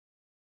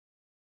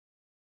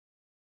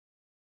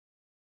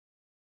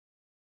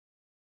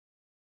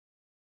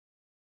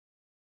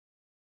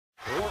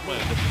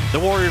The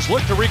Warriors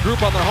look to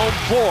regroup on their home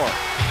floor.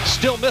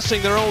 Still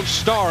missing their own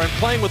star and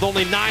playing with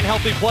only 9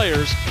 healthy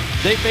players,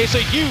 they face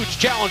a huge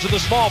challenge in the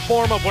small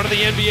form of one of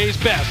the NBA's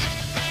best,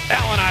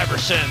 Allen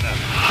Iverson.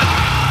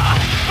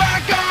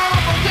 Back up,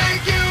 I'll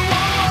take you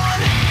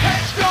on.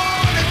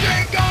 Headstrong and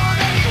drink on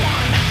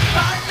anyone.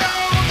 I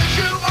know that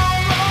you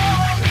are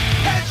wrong.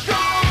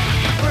 Headstrong,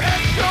 we're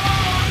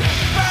headstrong.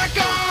 Back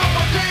up,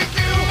 I'll take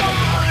you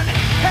on.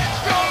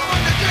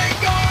 Headstrong and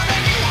drink on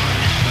anyone.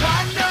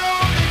 I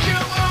know that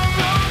you are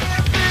wrong.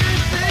 If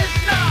this is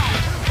not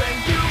where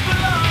you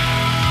belong.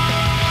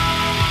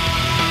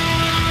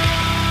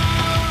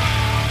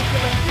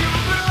 Where you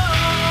belong.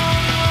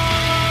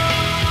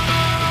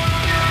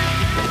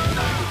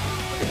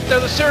 They're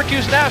the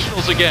Syracuse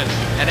Nationals again,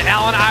 and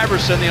Allen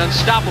Iverson, the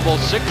unstoppable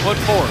 6-foot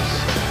force.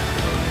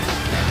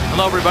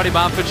 Hello everybody,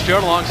 Bob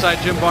Fitzgerald alongside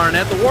Jim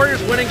Barnett. The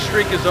Warriors' winning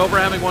streak is over,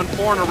 having won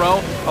 4 in a row.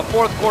 A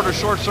fourth quarter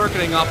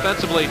short-circuiting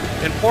offensively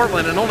in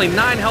Portland, and only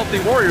 9 healthy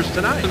Warriors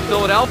tonight in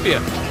Philadelphia.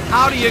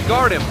 How do you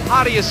guard him?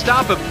 How do you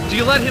stop him? Do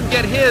you let him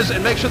get his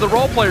and make sure the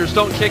role players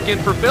don't kick in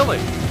for Philly?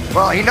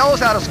 Well, he knows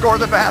how to score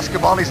the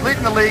basketball. He's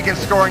leading the league in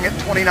scoring at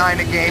 29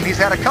 a game. He's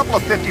had a couple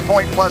of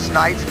 50-point-plus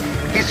nights.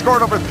 He's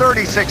scored over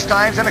 36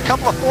 times and a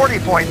couple of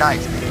 40-point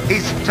nights.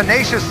 He's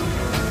tenacious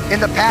in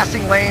the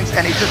passing lanes,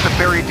 and he's just a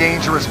very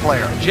dangerous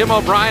player. Jim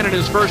O'Brien, in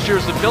his first year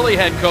as the Philly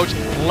head coach,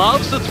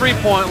 loves the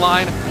three-point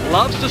line,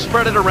 loves to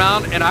spread it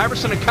around, and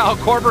Iverson and Kyle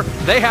Korver,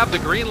 they have the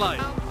green light.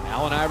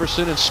 Allen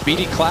Iverson and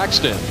Speedy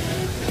Claxton.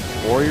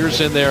 Warriors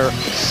in their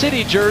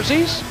city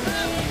jerseys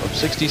of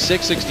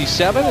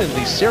 66-67, and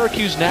the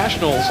Syracuse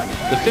Nationals,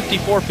 the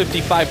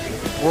 54-55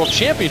 World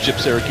Championship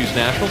Syracuse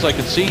Nationals. I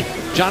can see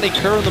Johnny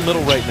Kerr in the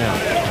middle right now.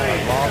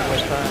 Along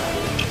with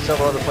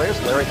several other players,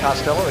 Larry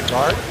Costello, the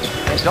guard,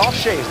 and Dolph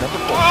Shays, number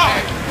 4.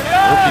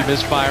 Murphy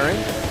misfiring.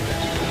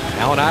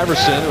 Allen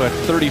Iverson, who had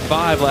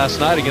 35 last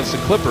night against the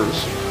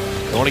Clippers.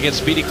 Going against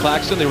Speedy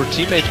Claxton. They were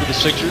teammates with the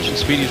Sixers in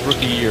Speedy's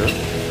rookie year.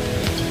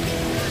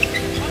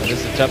 It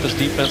is the toughest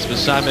defensive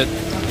assignment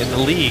in the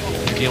league.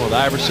 You're dealing with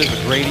Iverson,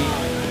 McGrady,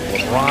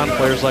 LeBron,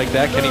 players like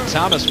that. Kenny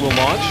Thomas will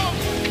launch.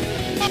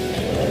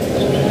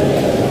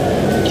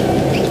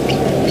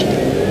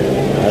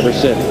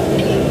 Iverson,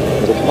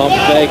 little pump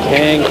fake,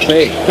 hang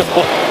fake.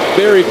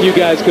 Very few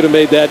guys could have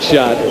made that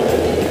shot.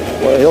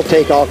 Well, he'll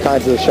take all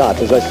kinds of shots,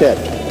 as I said.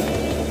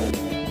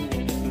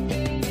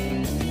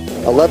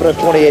 11 of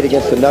 28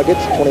 against the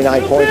Nuggets,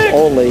 29 points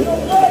only,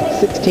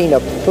 16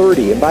 of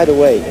 30. And by the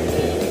way,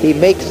 he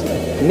makes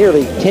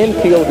nearly 10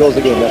 field goals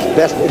a game. That's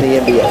best in the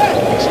NBA.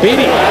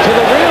 Speedy to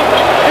the rim,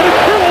 and it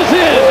curls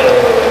in.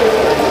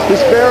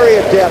 He's very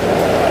adept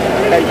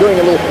at doing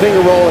a little finger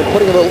roll and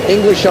putting a little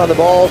English on the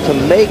ball to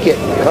make it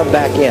come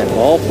back in.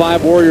 All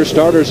 5 Warrior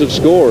starters have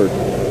scored,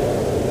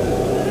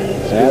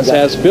 as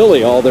has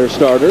Philly, all their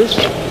starters.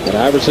 And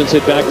Iverson's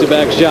hit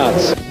back-to-back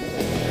shots.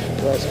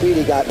 Well,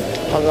 Speedy got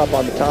hung up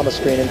on the Thomas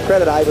screen, and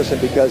credit Iverson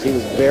because he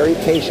was very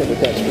patient with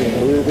that screen,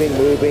 moving,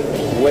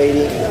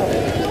 waiting.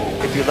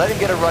 If you let him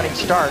get a running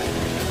start,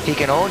 he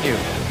can own you.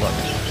 Look.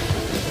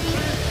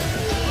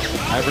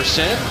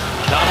 Iverson,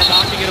 Donald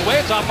knocking it away.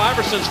 It's off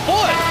Iverson's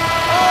foot.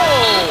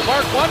 Oh,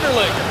 Mark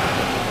Wonderling.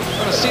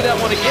 Going to see that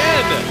one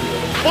again.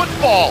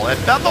 Football at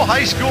Bethel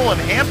High School in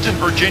Hampton,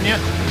 Virginia.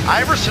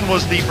 Iverson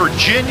was the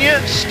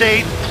Virginia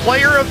State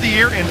Player of the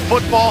Year in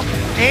football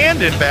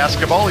and in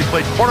basketball. He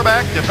played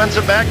quarterback,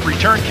 defensive back,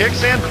 return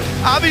kicks, and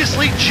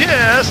obviously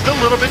just a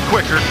little bit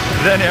quicker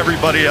than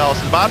everybody else.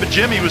 And Bob and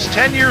Jim, he was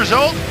 10 years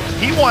old.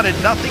 He wanted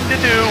nothing to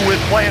do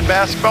with playing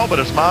basketball, but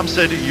his mom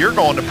said, "You're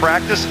going to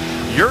practice.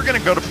 You're going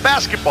to go to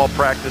basketball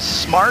practice."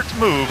 Smart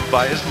move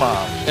by his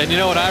mom. And you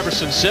know what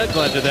Iverson said,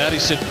 Glenn, to that? He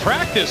said,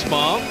 "Practice,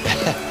 Mom."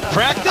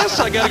 Practice?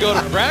 I got to go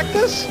to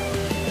practice?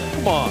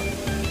 Come on.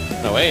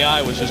 No,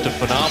 AI was just a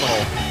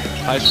phenomenal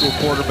high school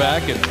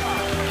quarterback, and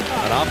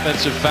an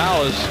offensive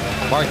foul is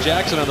Mark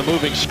Jackson on the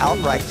moving.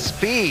 Outright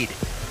speed.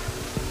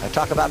 I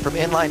talk about from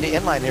inline to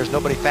inline. There's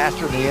nobody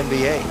faster in the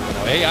NBA.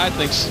 Now, AI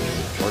thinks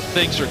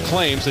or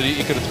claims that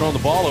he could have thrown the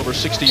ball over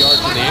 60 yards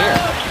in the air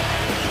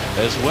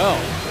as well.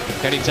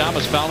 Kenny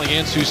Thomas fouling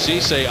Ansu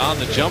Cisse on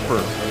the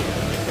jumper.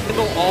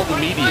 Handle all the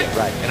media,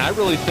 right? And I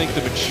really think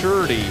the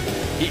maturity,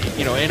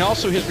 and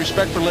also his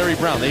respect for Larry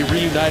Brown. They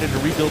reunited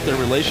and rebuilt their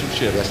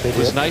relationship. Yes, they did.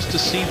 It was nice to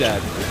see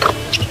that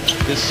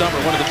this summer.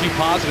 One of the few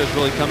positives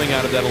really coming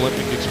out of that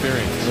Olympic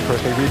experience. Of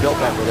course, they rebuilt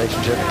that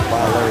relationship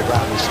while Larry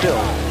Brown was still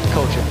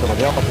coach in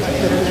Philadelphia.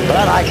 But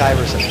I like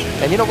Iverson.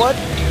 And you know what?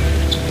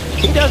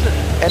 He doesn't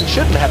and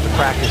shouldn't have to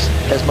practice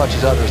as much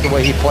as others, the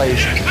way he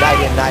plays night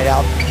in, night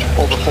out,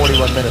 over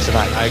 41 minutes a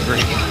night. I agree.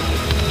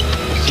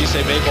 Cisse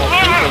made ball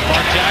through.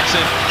 Mark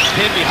Jackson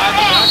pinned behind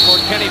the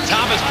backboard. Kenny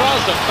Thomas draws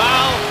the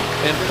foul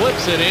and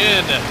flips it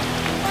in.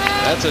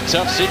 That's a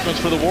tough sequence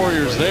for the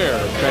Warriors there.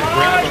 Try to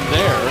grab him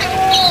there.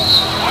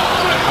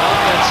 An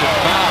offensive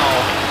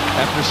foul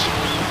after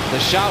the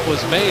shot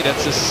was made.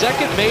 That's the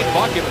second made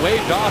bucket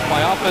waved off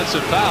by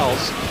offensive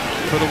fouls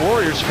for the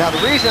Warriors. Now, the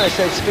reason I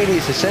say Speedy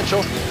is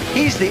essential,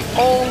 he's the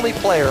only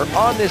player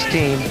on this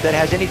team that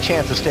has any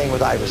chance of staying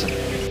with Iverson.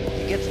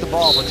 He gets the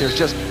ball, but there's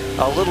just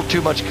a little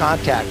too much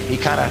contact. He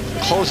kind of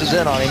closes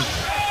in on him,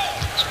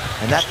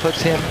 and that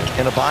puts him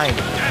in a bind.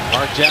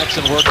 Mark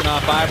Jackson working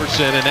off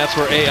Iverson, and that's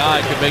where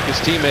AI can make his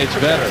teammates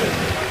better.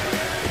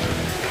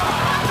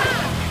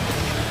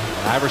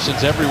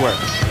 Iverson's everywhere.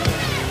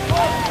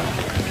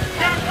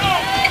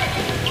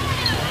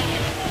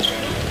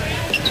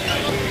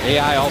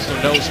 AI also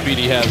knows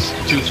Speedy has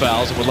 2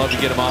 fouls and would love to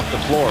get him off the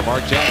floor.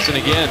 Mark Jackson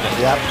again.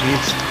 Yep,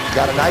 he's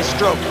got a nice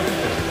stroke.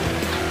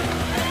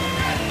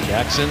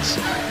 Jackson's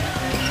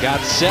got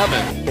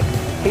 7.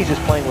 He's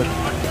just playing with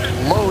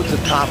loads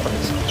of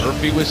confidence.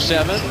 Murphy was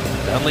 7.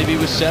 Dunleavy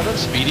was 7.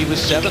 Speedy was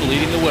 7,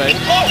 leading the way.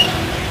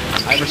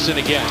 Iverson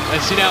again.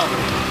 And see now,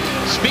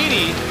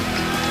 Speedy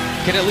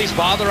can at least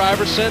bother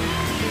Iverson.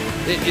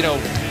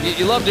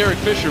 You love Derek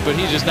Fisher, but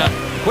he's just not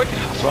quick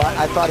enough. Well,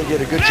 I thought he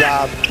did a good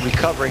job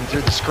recovering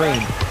through the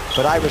screen,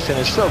 but Iverson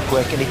is so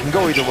quick, and he can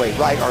go either way,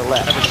 right or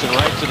left. Iverson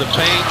right to the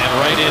paint and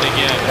right in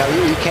again. Now,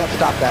 you can't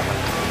stop that one.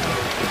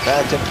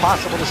 That's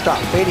impossible to stop.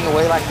 Fading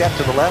away like that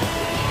to the left.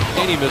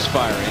 Any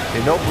misfiring.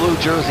 There's no blue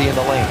jersey in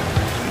the lane.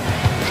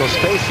 So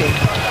spacing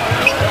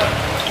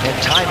and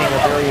timing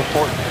are very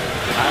important.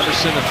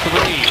 Iverson a 3.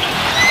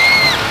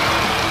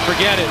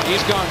 Forget it.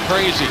 He's gone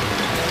crazy.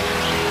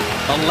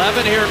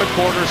 11 here in the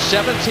quarter,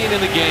 17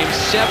 in the game,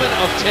 7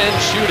 of 10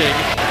 shooting,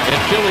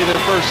 and Philly their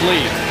first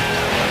lead.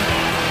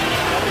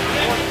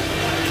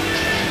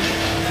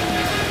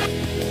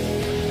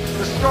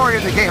 The story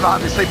of the game,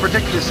 obviously,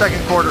 particularly the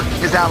second quarter,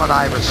 is Allen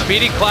Iverson.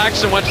 Speedy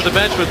Claxton went to the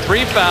bench with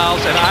 3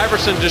 fouls, and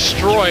Iverson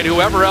destroyed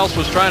whoever else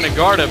was trying to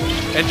guard him.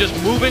 And just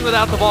moving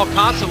without the ball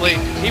constantly,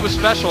 he was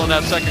special in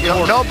that second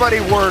quarter.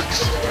 Nobody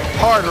works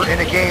harder in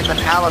a game than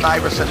Allen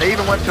Iverson. They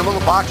even went to a little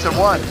box of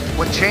 1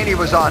 when Chaney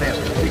was on him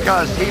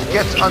because he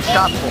gets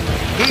unstoppable.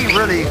 He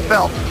really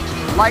felt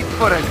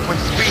light-footed when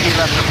Speedy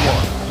left the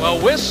floor. Well,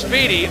 with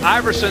Speedy,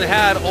 Iverson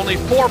had only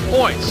 4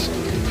 points.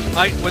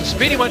 When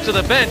Speedy went to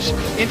the bench,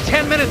 in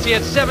 10 minutes he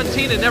had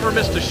 17 and never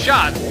missed a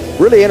shot.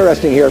 Really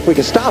interesting here. If we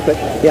can stop it.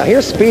 Yeah,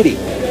 here's Speedy.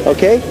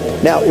 Okay?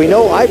 Now, we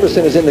know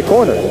Iverson is in the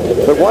corner,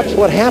 but watch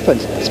what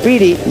happens.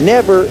 Speedy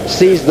never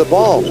sees the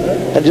ball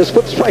and just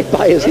flips right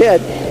by his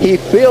head. He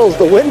feels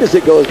the wind as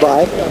it goes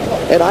by,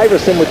 and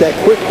Iverson with that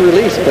quick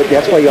release, but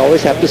that's why you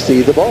always have to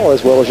see the ball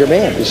as well as your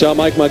man. You saw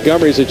Mike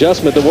Montgomery's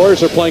adjustment. The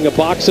Warriors are playing a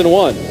box and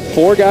 1.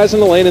 4 guys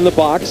in the lane in the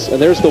box, and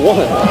there's the 1.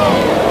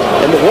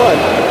 And the 1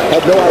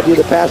 had no idea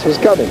the pass was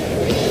coming.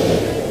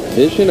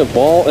 Vision of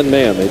ball and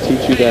man. They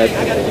teach you that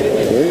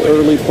very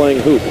early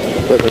playing hoop.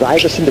 But with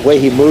Iverson, the way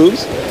he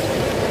moves,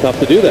 tough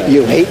to do that.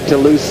 You hate to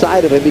lose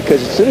sight of him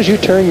because as soon as you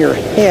turn your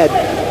head,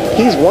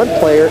 he's one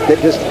player that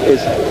just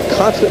is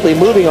constantly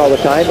moving all the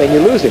time, and you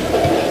lose him.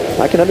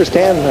 I can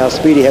understand how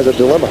Speedy has a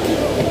dilemma.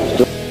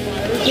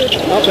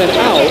 Up and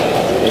out.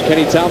 And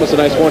Kenny Thomas, a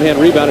nice one-hand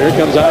rebound. Here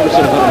comes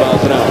Iverson, 100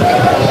 miles an hour.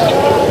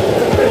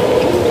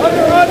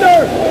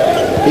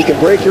 He can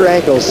break your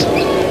ankles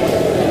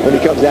when he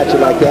comes at you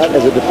like that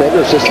as a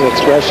defender. It's just an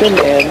expression,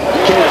 and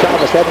Kenny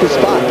Thomas, that's his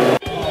spot.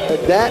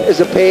 But that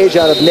is a page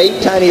out of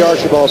Nate Tiny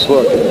Archibald's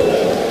book.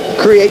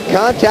 Create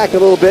contact a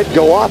little bit,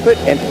 go off it,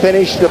 and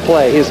finish the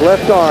play. His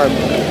left arm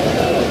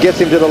gets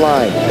him to the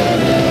line.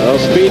 Well,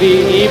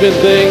 Speedy even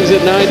things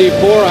at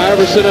 94.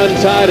 Iverson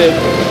untied it.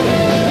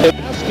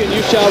 Ask and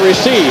you shall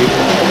receive.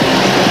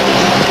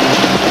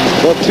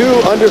 Well,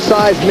 2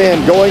 undersized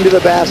men going to the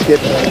basket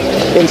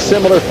in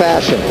similar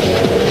fashion.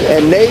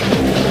 And Nate,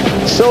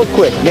 so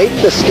quick. Nate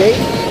the skate,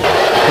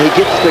 he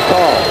gets the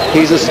call.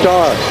 He's a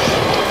star.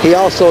 He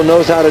also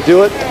knows how to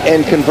do it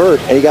and convert,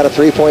 and he got a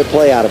 3-point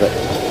play out of it.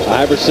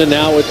 Iverson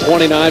now with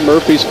 29,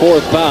 Murphy's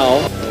 4th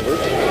foul.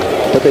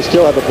 But they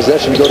still have a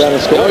possession to go down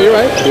and score. Oh, you're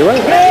right. You're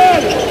right.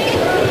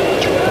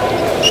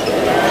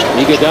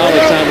 Iguodala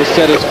time to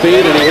set his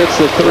feet, and he hits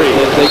the 3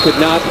 that they could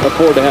not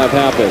afford to have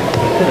happen.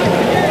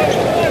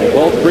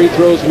 Both free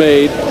throws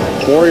made.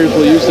 Warriors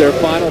will use their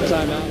final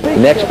timeout.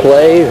 Next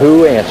play,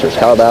 who answers?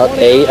 How about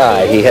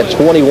AI? He had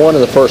 21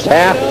 in the first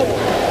half.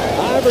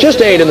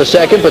 Just 8 in the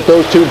second, but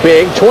those 2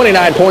 big.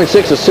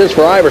 29.6 assists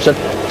for Iverson.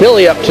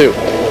 Philly up 2.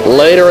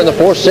 Later in the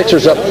fourth,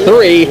 Sixers up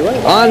 3.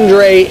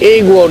 Andre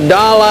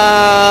Iguodala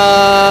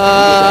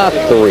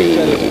 3.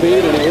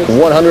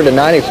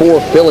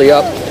 194, Philly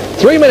up.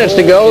 3 minutes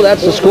to go.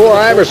 That's the score.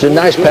 Iverson,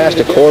 nice pass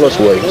to Corliss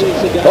Williams.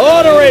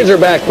 Oh, the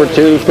Razorback for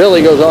 2.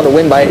 Philly goes on to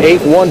win by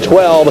 8,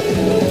 112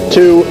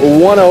 to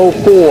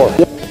 104.